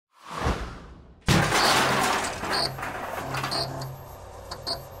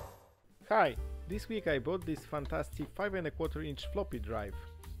Hi, this week I bought this fantastic 5.25-inch floppy drive.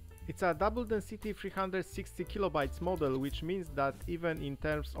 It's a double density 360 kilobytes model, which means that even in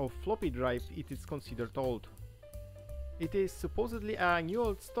terms of floppy drive it is considered old. It is supposedly a new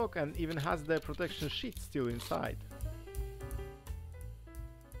old stock and even has the protection sheet still inside.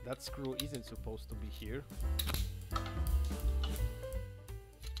 That screw isn't supposed to be here.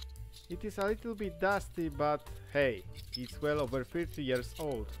 It is a little bit dusty, but hey, it's well over 30 years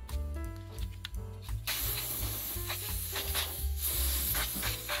old.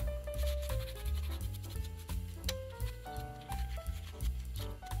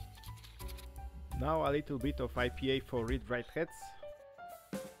 Now a little bit of IPA for read-write heads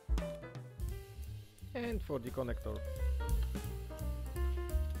and for the connector.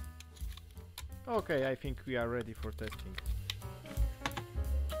 Okay, I think we are ready for testing.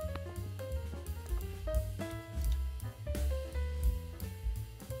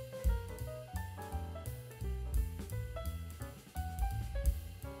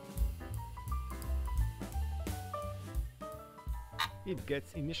 It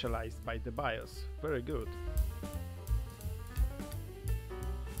gets initialized by the BIOS. Very good.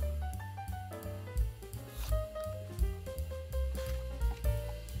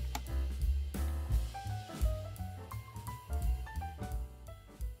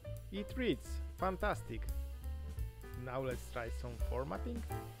 It reads. Fantastic. Now let's try some formatting.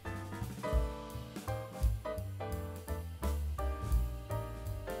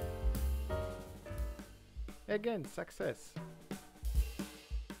 Again, success.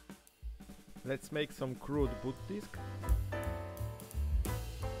 Let's make some crude boot disk.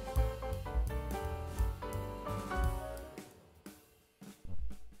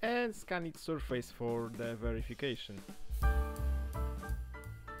 And scan its surface for the verification.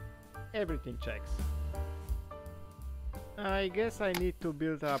 Everything checks. I guess I need to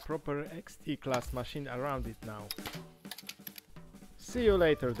build a proper XT class machine around it now. See you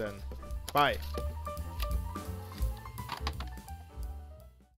later then. Bye.